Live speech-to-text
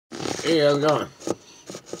Hey, how's it going?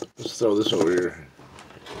 Let's throw this over here.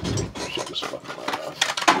 Shut this fucking light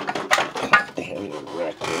off. Damn, you're a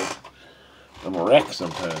wreck, dude. I'm a wreck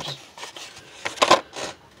sometimes.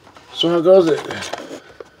 So how goes it?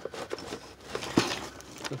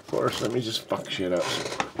 Of course, let me just fuck shit up.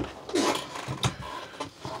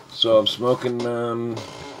 So I'm smoking,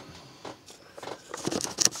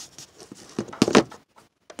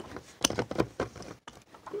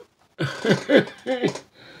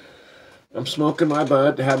 I'm smoking my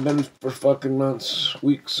bud, have been for fucking months,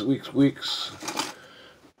 weeks.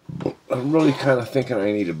 I'm really kind of thinking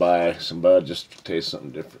I need to buy some bud just to taste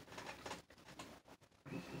something different.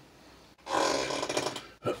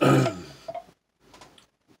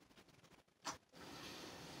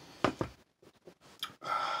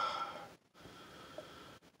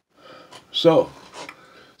 So,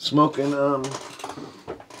 smoking,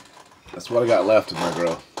 that's what I got left of my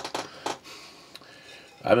grow.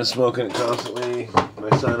 I've been smoking it constantly.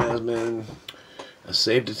 My son has been. I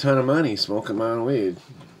saved a ton of money smoking my own weed.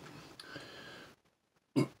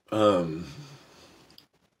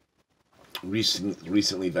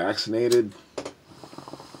 Recently vaccinated.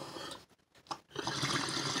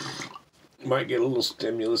 Might get a little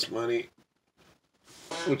stimulus money,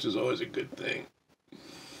 which is always a good thing.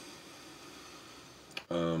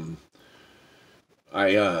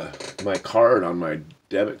 My card on my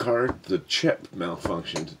debit card, the chip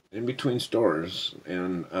malfunctioned in between stores,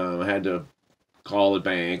 and I had to call the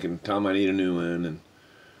bank and tell them I need a new one. And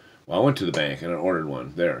well, I went to the bank and I ordered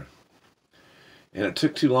one there, and it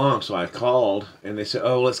took too long, so I called and they said,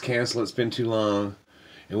 "Oh, let's cancel. It's been too long,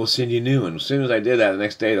 and we'll send you a new one." As soon as I did that, the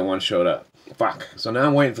next day the one showed up. Fuck. So now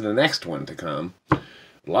I'm waiting for the next one to come. A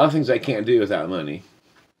lot of things I can't do without money.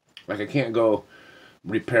 Like I can't go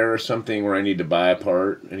repair something where I need to buy a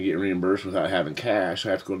part and get reimbursed without having cash. I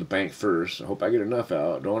have to go to the bank first. I hope I get enough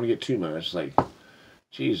out. Don't want to get too much. It's like,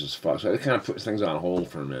 Jesus fuck. So I kind of put things on hold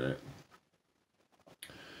for a minute.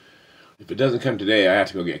 If it doesn't come today, I have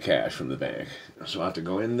to go get cash from the bank. So I have to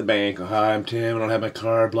go in the bank. Go, "Hi, I'm Tim. I don't have my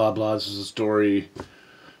card. Blah, blah. This is a story.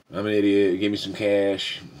 I'm an idiot. Give me some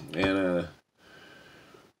cash." And,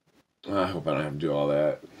 I hope I don't have to do all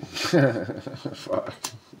that. Fuck.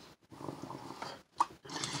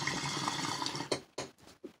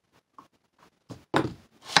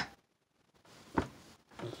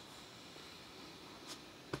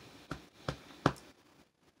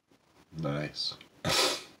 Nice.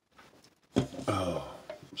 Oh,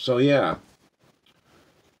 so yeah.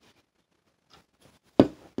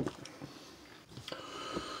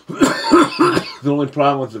 The only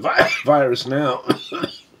problem with the virus now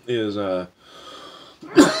is we're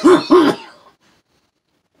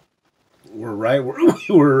right where we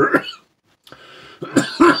were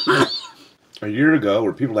a year ago,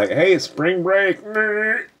 where people were like, "Hey, it's spring break,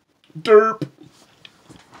 derp,"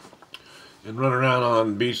 and run around on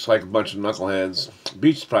the beach like a bunch of knuckleheads.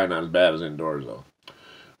 Beach is probably not as bad as indoors, though.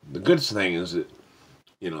 The good thing is that,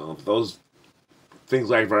 you know, those things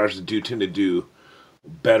like viruses do tend to do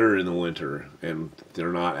better in the winter, and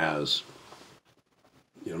they're not as,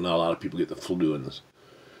 you know, not a lot of people get the flu in this,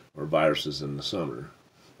 or viruses in the summer.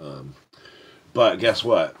 But guess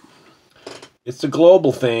what? It's a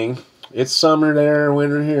global thing. It's summer there,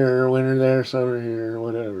 winter here, winter there, summer here,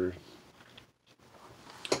 whatever.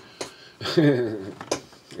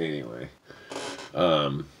 Anyway,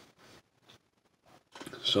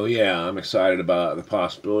 so yeah, I'm excited about the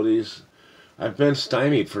possibilities. I've been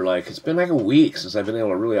stymied for it's been like a week since I've been able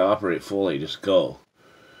to really operate fully, just go.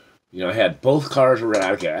 You know, I had both cars were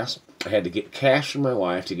out of gas. I had to get cash from my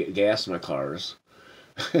wife to get gas in my cars.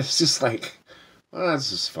 It's just like, well,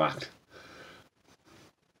 it's just fucked.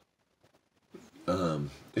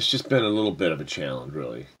 It's just been a little bit of a challenge,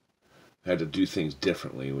 really. I had to do things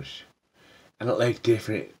differently, which I don't like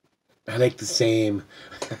different. I like the same.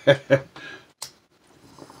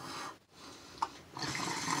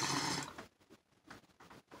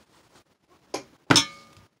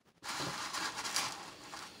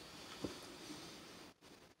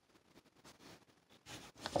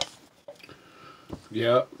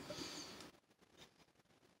 Yep.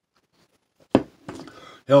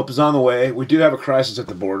 Help is on the way. We do have a crisis at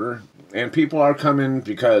the border, and people are coming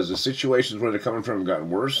because the situations where they're coming from have gotten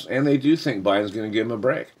worse, and they do think Biden's going to give them a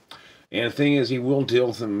break. And the thing is, he will deal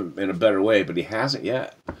with them in a better way, but he hasn't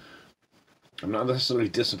yet. I'm not necessarily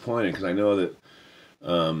disappointed, because I know that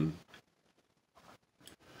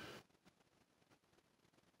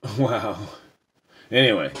wow.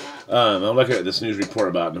 Anyway, I'm looking at this news report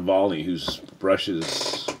about Navalny, whose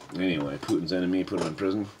brushes, anyway, Putin's enemy, put him in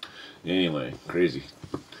prison. Anyway, crazy.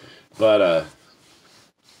 But,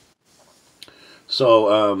 so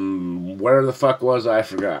So, where the fuck was I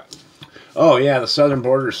forgot? Oh, yeah, the southern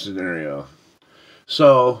border scenario.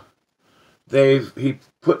 So, he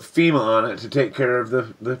put FEMA on it to take care of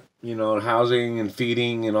the housing and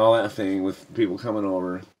feeding and all that thing with people coming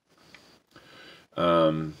over.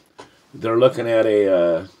 They're looking at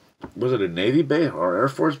was it a Navy base or Air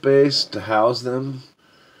Force base to house them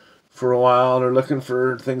for a while. They're looking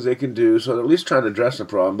for things they can do, so they're at least trying to address the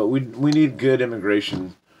problem. But we need good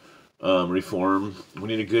immigration reform. We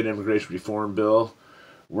need a good immigration reform bill.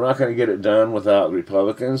 We're not going to get it done without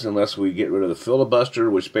Republicans unless we get rid of the filibuster,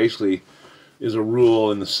 which basically is a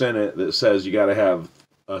rule in the Senate that says you got to have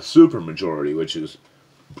a supermajority, which is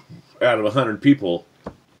out of 100 people,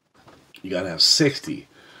 you got to have 60,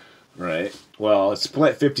 right? Well, it's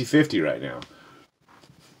split 50-50 right now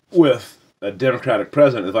with a Democratic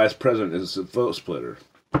president. The vice president is a vote splitter.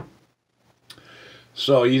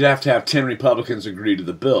 So you'd have to have 10 Republicans agree to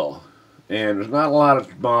the bill. And there's not a lot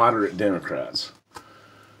of moderate Democrats.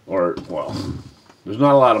 There's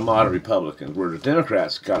not a lot of moderate Republicans, where the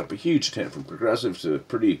Democrats got up a huge tent from progressives to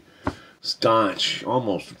pretty staunch,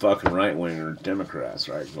 almost fucking right-winger Democrats,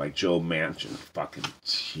 right? Like Joe Manchin. Fucking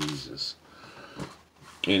Jesus.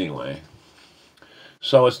 Anyway.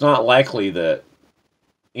 So it's not likely that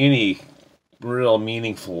any real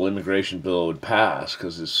meaningful immigration bill would pass,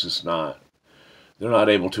 because it's just not, they're not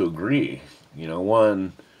able to agree.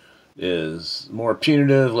 One is more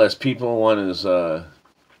punitive, less people. One is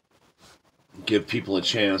give people a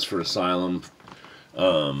chance for asylum,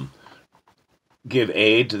 give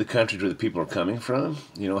aid to the countries where the people are coming from,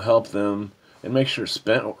 help them, and make sure it's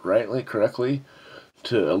spent rightly, correctly,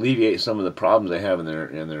 to alleviate some of the problems they have in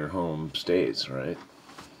their home states, right?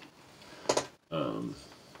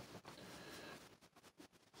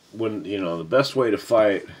 The best way to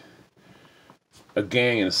fight a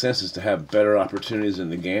gang, in a sense, is to have better opportunities than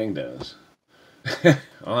the gang does.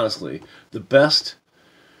 Honestly, the best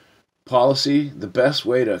policy, the best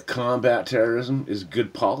way to combat terrorism is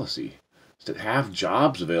good policy. Is to have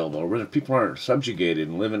jobs available where people aren't subjugated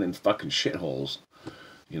and living in fucking shitholes.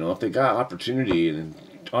 If they got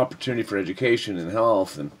opportunity for education and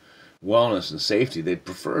health and wellness and safety, they'd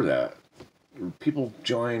prefer that. People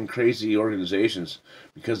join crazy organizations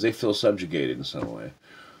because they feel subjugated in some way.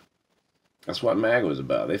 That's what MAGA was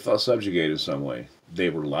about. They felt subjugated in some way. They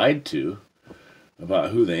were lied to about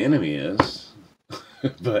who the enemy is.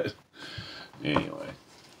 But anyway,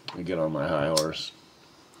 I get on my high horse.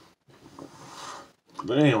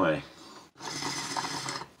 But anyway.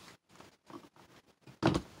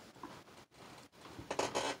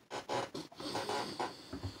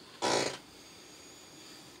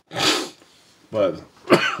 But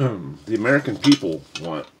the American people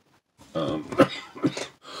want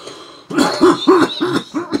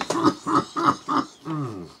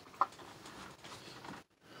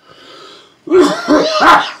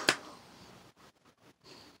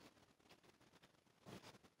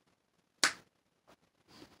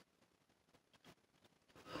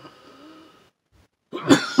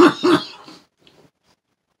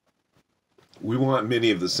we want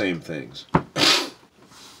many of the same things.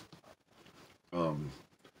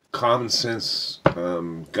 Common sense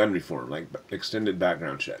gun reform, like extended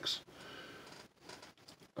background checks.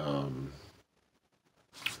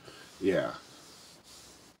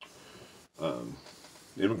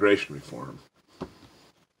 Immigration reform.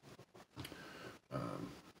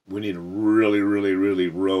 We need a really, really, really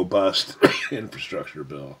robust infrastructure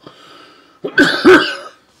bill.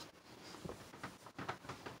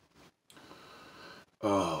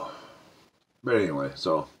 But anyway,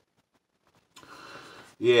 so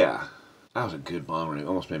yeah, that was a good bomb. It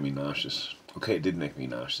almost made me nauseous. Okay, it did make me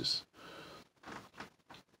nauseous.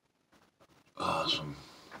 Awesome.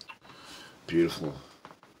 Beautiful.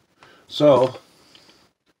 So,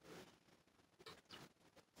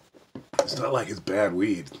 it's not like it's bad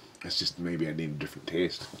weed. It's just maybe I need a different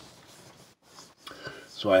taste.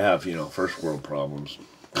 So I have, first world problems.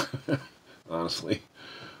 Honestly.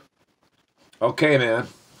 Okay, man.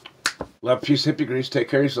 Love, peace, hippie grease. Take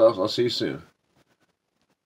care of yourselves. I'll see you soon.